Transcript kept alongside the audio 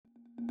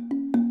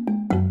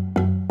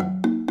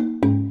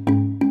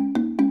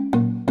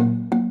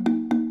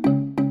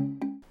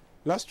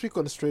Last week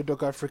on Straight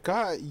Talk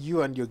Africa,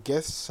 you and your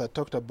guests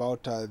talked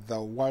about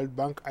the World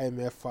Bank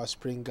IMF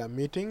spring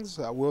meetings.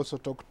 You also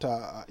talked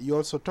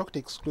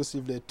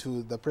exclusively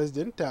to the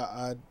president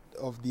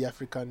of the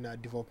African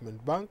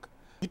Development Bank.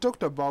 You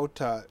talked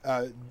about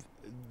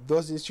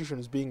those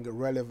institutions being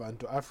relevant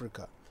to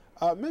Africa.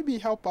 Maybe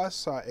help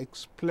us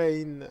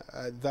explain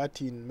that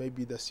in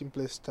maybe the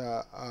simplest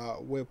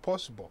way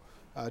possible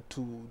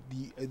to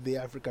the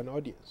African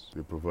audience.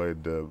 They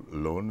provide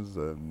loans,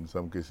 and in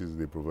some cases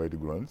they provide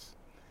grants.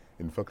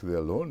 In fact, their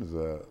loans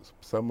are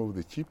some of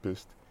the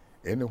cheapest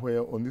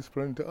anywhere on this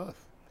planet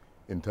Earth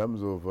in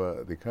terms of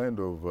the kind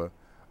of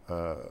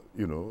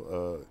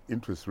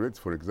interest rates,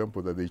 for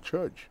example, that they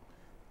charge.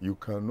 You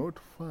cannot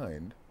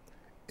find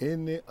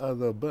any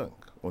other bank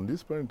on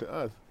this planet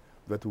Earth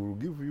that will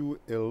give you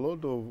a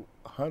lot of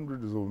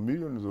hundreds of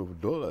millions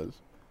of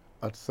dollars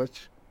at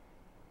such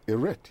a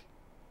rate.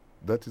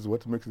 That is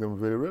what makes them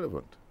very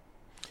relevant.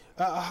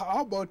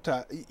 How about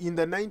in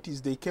the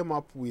 90s, they came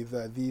up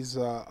with these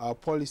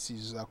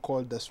policies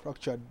called the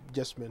structured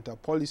adjustment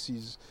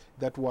policies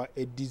that were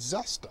a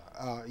disaster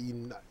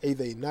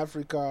either in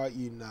Africa,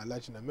 in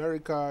Latin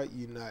America,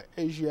 in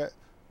Asia.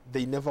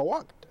 They never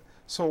worked.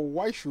 So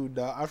why should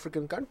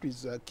African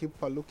countries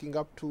keep looking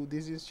up to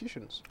these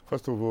institutions?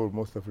 First of all,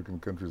 most African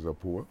countries are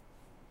poor.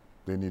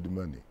 They need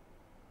money.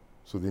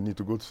 So they need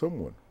to go to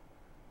someone.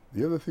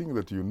 The other thing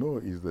that you know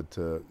is that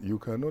you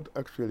cannot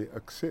actually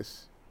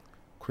access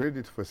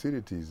credit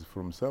facilities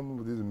from some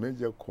of these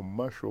major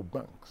commercial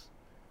banks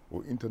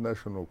or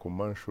international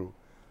commercial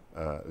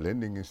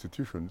lending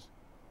institutions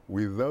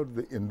without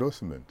the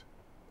endorsement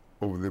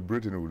of the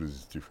Bretton Woods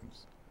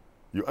institutions.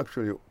 You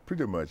actually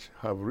pretty much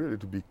have really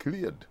to be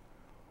cleared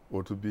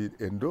or to be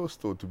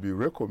endorsed or to be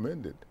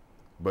recommended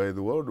by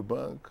the World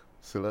Bank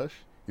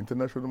 /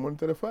 International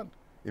Monetary Fund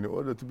in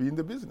order to be in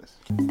the business.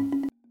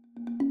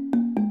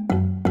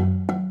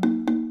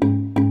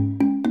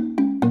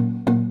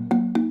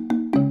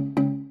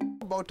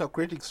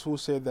 Critics who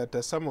say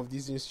that some of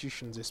these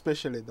institutions,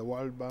 especially the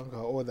World Bank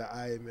or the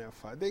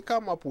IMF, they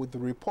come up with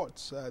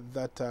reports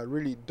that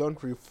really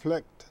don't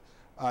reflect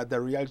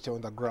the reality on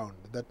the ground.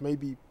 That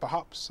maybe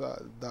perhaps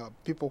the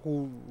people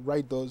who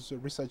write those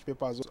research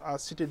papers are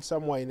sitting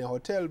somewhere in a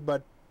hotel,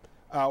 but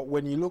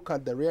when you look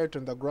at the reality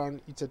on the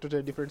ground, it's a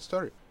totally different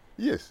story.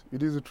 Yes,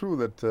 it is true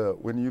that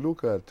when you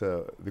look at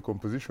the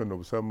composition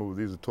of some of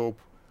these top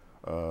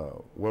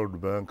World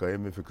Bank,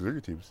 IMF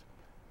executives,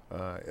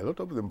 a lot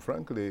of them,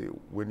 frankly,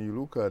 when you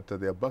look at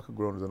their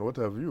backgrounds and what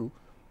have you,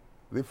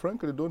 they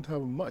frankly don't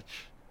have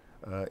much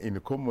in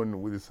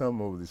common with some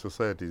of the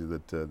societies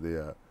that they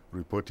are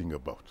reporting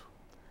about.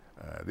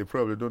 They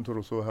probably don't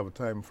also have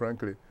time,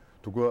 frankly,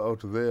 to go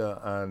out there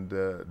and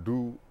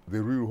do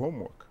the real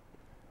homework.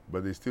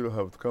 But they still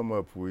have to come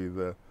up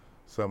with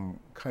some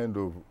kind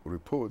of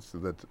reports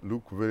that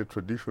look very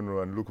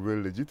traditional and look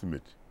very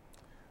legitimate.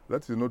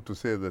 That is not to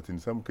say that in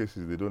some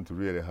cases they don't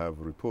really have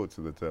reports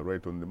that are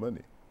right on the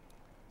money.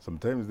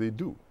 Sometimes they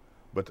do.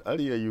 But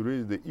earlier you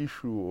raised the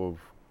issue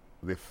of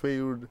the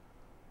failed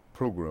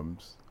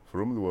programs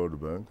from the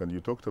World Bank, and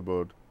you talked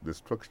about the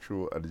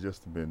structural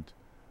adjustment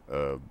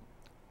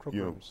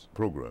programs,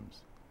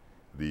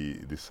 the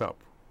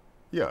SAP.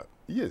 Yeah,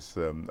 yes,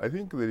 I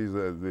think there is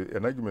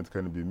an argument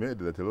can be made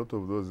that a lot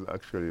of those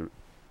actually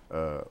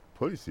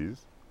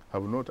policies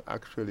have not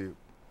actually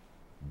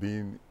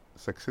been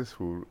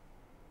successful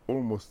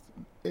almost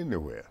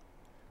anywhere.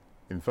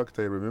 In fact,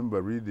 I remember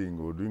reading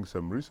or doing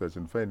some research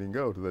and finding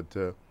out that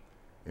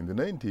in the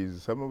 90s,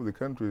 some of the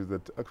countries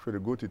that actually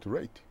got it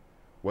right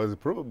was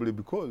probably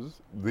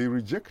because they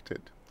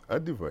rejected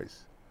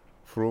advice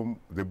from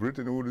the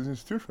Bretton Woods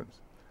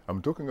institutions.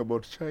 I'm talking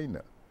about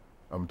China.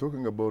 I'm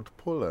talking about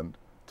Poland,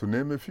 to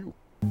name a few.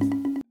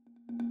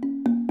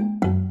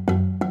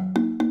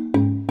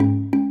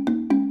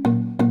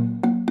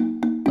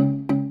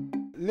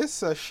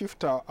 Let's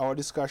shift our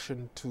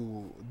discussion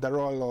to the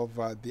role of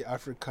the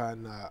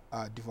African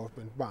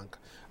Development Bank.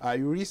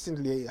 You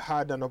recently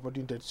had an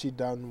opportunity to sit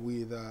down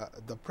with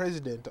the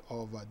president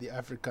of the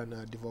African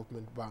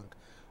Development Bank.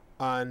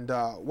 And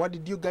what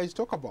did you guys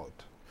talk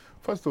about?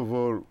 First of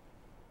all,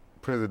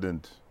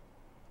 President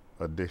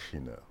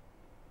Adesina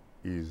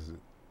is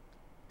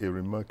a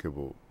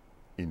remarkable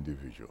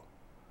individual.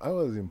 I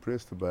was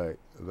impressed by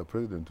the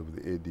president of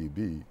the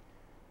ADB,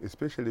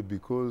 especially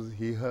because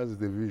he has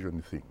the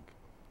vision thing.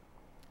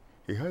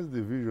 He has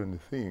the vision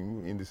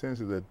thing in the sense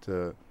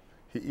that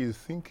he is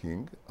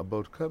thinking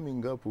about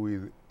coming up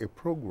with a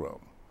program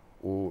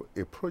or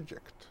a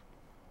project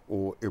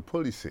or a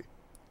policy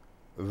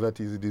that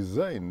is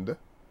designed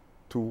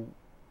to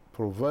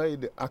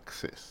provide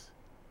access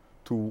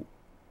to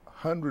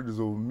hundreds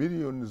of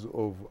millions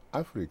of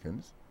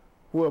Africans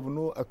who have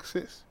no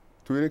access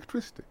to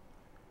electricity.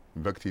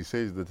 In fact, he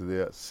says that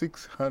there are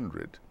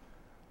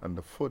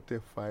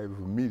 645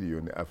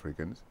 million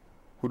Africans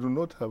who do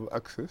not have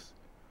access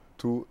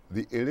to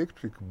the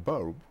electric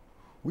bulb,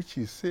 which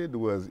he said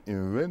was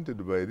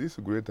invented by this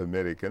great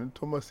American,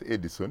 Thomas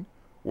Edison,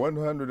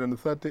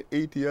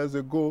 138 years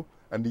ago,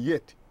 and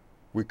yet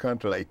we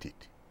can't light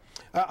it.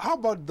 How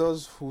about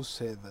those who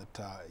say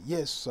that,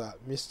 yes,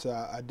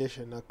 Mr.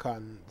 Adesina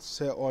can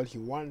say all he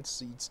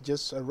wants, it's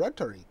just a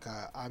rhetoric.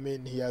 I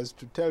mean, he has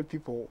to tell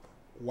people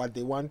what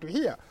they want to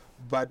hear.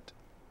 But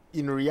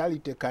in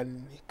reality,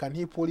 can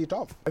he pull it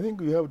off? I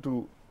think you have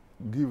to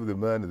give the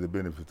man the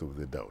benefit of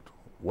the doubt.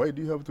 Why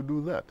do you have to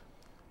do that?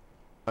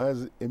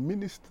 As a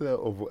Minister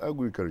of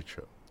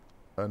Agriculture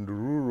and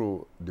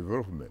Rural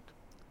Development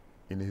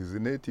in his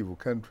native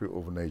country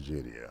of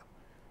Nigeria,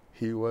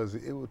 he was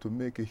able to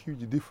make a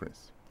huge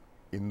difference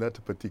in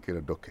that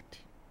particular docket,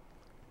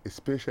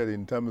 especially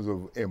in terms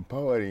of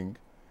empowering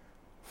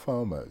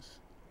farmers,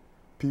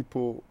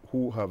 people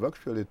who have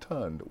actually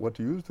turned what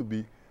used to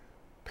be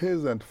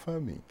peasant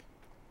farming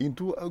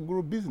into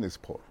agro-business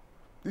pole.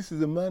 This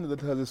is a man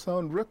that has a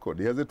sound record.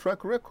 He has a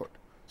track record.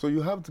 So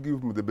you have to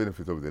give him the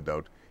benefit of the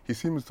doubt. He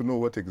seems to know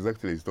what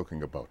exactly he's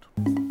talking about.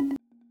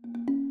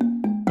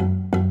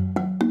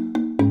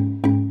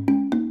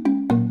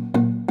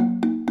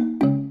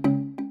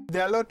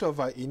 There are a lot of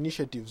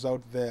initiatives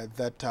out there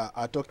that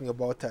are talking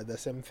about the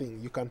same thing.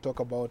 You can talk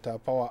about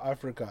Power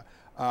Africa,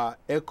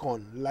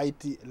 Econ,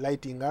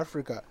 Lighting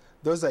Africa.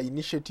 Those are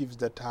initiatives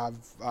that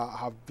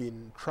have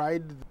been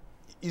tried.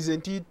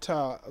 Isn't it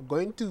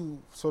going to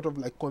sort of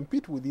like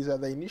compete with these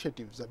other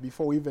initiatives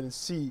before we even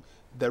see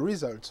the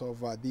results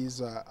of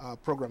these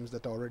programs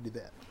that are already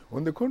there?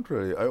 On the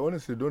contrary, I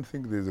honestly don't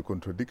think there's a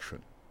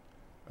contradiction.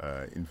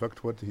 In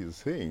fact, what he's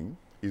saying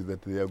is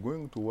that they are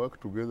going to work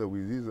together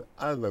with these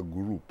other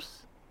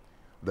groups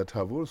that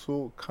have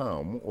also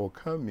come or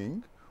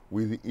coming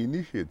with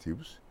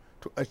initiatives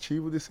to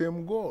achieve the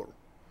same goal.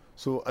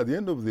 So at the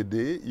end of the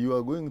day, you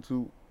are going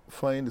to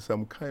find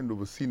some kind of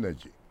a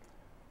synergy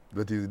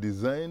that is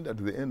designed at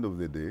the end of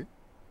the day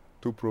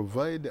to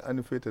provide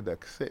unfettered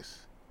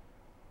access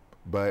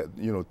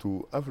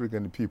to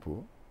African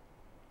people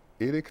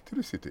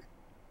electricity.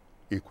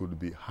 It could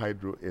be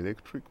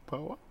hydroelectric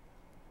power.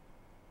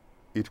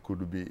 It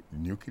could be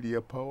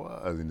nuclear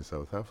power, as in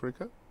South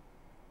Africa.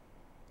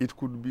 It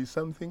could be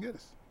something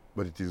else,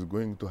 but it is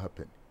going to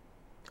happen.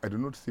 I do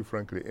not see,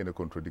 frankly, any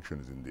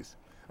contradictions in this.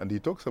 And he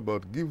talks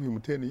about give him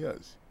 10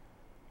 years,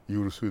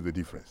 you will see the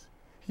difference.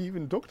 He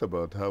even talked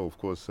about how, of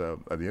course,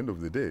 at the end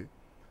of the day,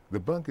 the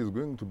bank is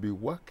going to be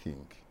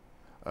working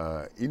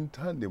in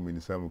tandem in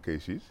some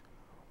cases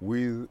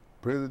with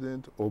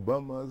President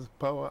Obama's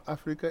Power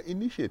Africa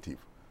initiative.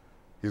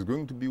 He's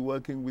going to be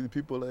working with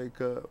people like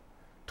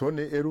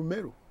Tony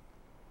Erumeru,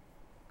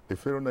 a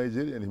fellow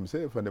Nigerian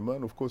himself, and a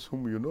man, of course,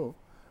 whom you know,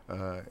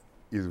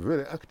 is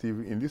very active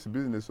in this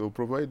business of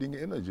providing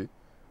energy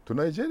to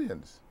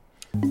Nigerians.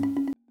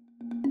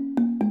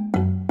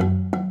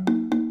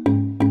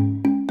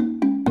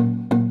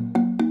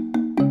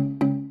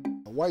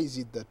 Why is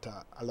it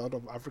that a lot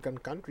of African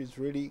countries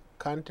really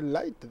can't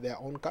light their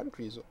own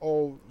countries,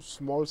 or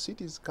small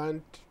cities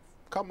can't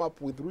come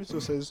up with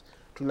resources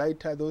to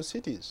light those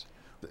cities?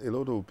 A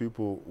lot of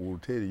people will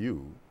tell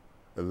you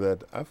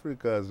that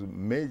Africa's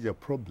major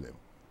problem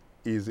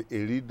is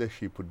a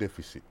leadership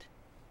deficit.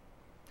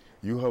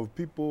 You have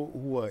people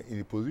who are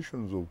in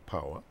positions of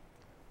power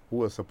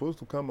who are supposed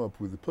to come up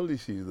with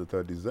policies that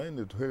are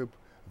designed to help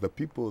the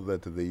people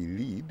that they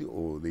lead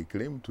or they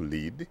claim to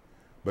lead,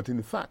 but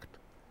in fact,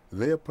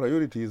 their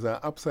priorities are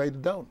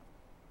upside down.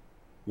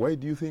 Why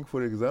do you think,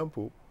 for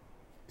example,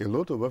 a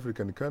lot of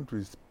African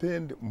countries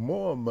spend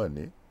more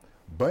money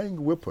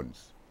buying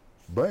weapons,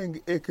 buying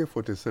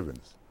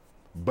AK-47s,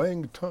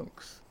 buying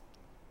tanks,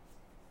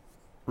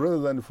 rather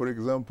than, for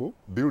example,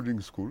 building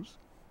schools,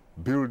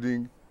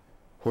 building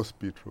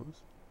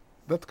hospitals,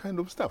 that kind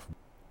of stuff?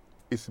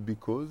 It's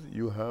because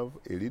you have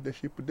a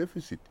leadership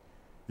deficit.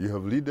 You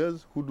have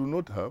leaders who do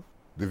not have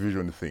the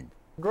vision thing.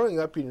 Growing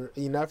up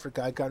in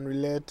Africa, I can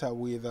relate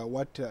with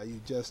what you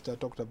just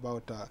talked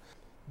about.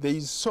 There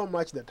is so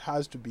much that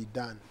has to be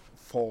done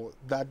for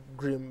that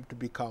dream to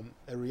become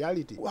a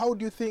reality. How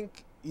do you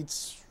think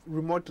it's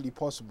remotely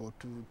possible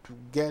to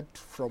get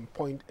from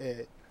point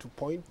A to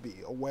point B,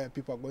 or where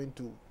people are going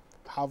to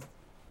have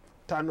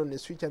turn on a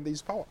switch and there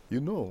is power?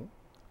 You know,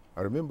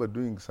 I remember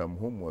doing some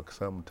homework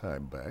some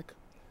time back,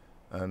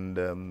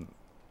 and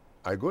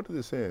I got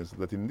the sense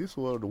that in this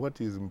world, what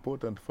is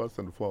important first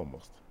and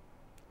foremost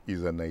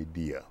is an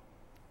idea.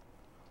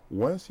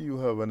 Once you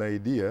have an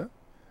idea,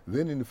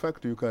 then in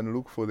fact you can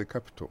look for the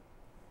capital.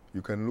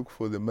 You can look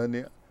for the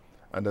money.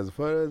 And as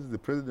far as the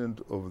president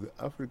of the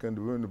African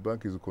Development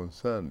Bank is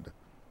concerned,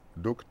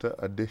 Dr.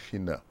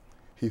 Adesina,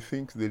 he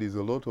thinks there is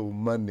a lot of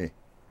money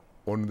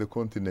on the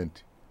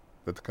continent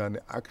that can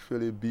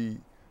actually be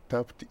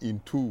tapped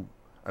into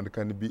and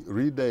can be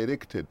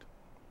redirected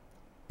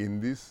in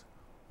this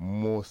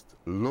most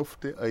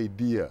lofty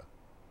idea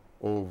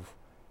of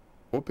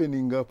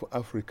opening up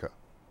Africa.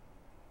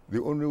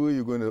 The only way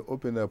you're going to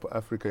open up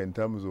Africa in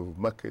terms of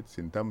markets,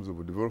 in terms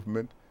of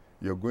development,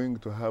 you're going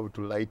to have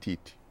to light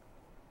it.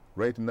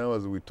 Right now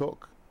as we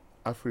talk,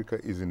 Africa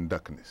is in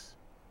darkness,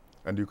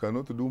 and you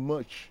cannot do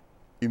much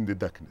in the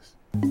darkness.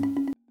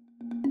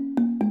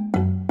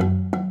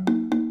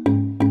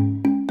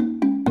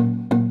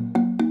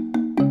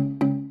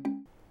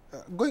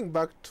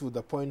 back to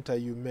the point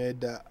you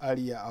made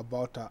earlier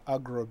about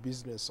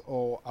agro-business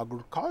or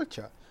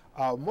agriculture,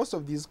 most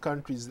of these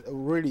countries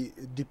really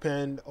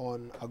depend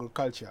on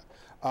agriculture.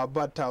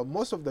 But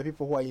most of the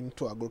people who are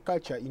into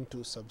agriculture,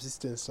 into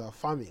subsistence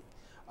farming,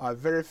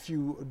 very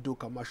few do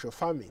commercial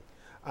farming.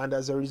 And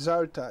as a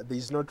result, there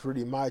is not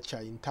really much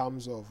in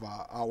terms of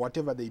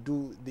whatever they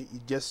do, they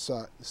just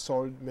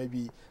sold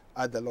maybe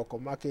at the local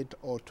market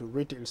or to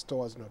retail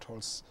stores, not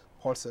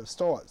wholesale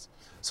stores.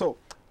 So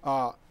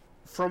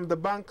from the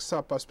bank's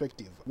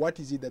perspective, what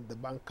is it that the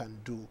bank can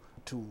do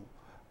to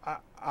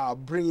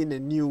bring in a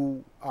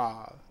new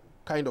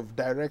kind of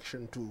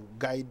direction to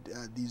guide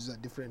these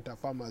different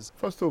farmers?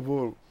 First of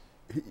all,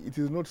 it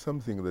is not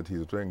something that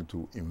he's trying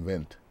to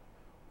invent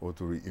or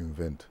to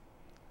reinvent.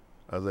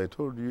 As I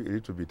told you a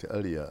little bit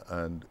earlier,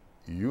 and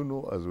you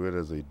know as well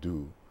as I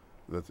do,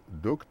 that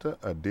Dr.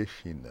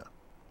 Adesina,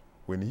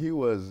 when he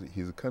was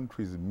his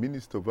country's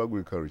Minister of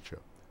Agriculture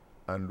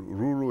and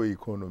Rural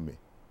Economy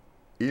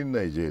in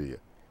Nigeria,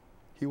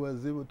 he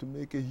was able to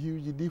make a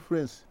huge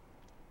difference,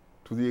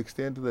 to the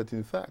extent that,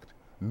 in fact,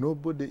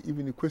 nobody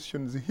even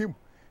questions him.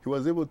 He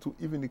was able to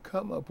even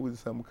come up with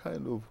some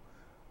kind of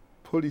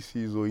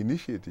policies or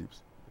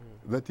initiatives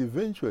that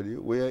eventually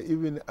were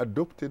even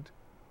adopted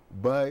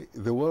by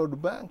the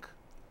World Bank.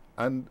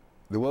 And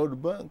the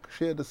World Bank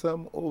shared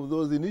some of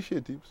those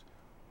initiatives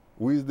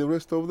with the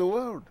rest of the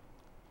world.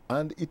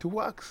 And it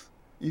works.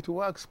 It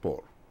works,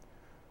 Paul.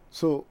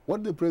 So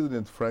what the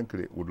president,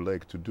 frankly, would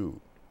like to do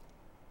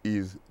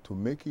is to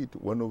make it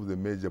one of the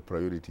major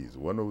priorities,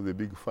 one of the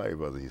big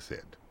five, as he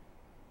said.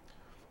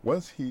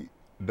 Once he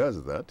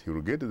does that, he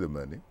will get the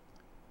money,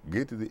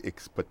 get the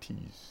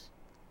expertise,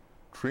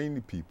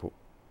 train people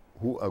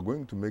who are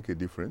going to make a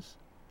difference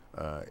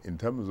in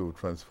terms of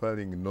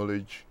transferring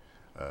knowledge,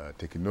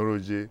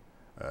 technology,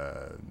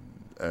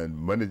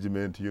 and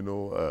management,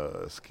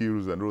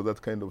 skills and all that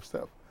kind of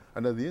stuff.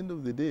 And at the end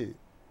of the day,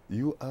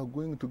 you are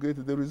going to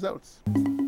get the results.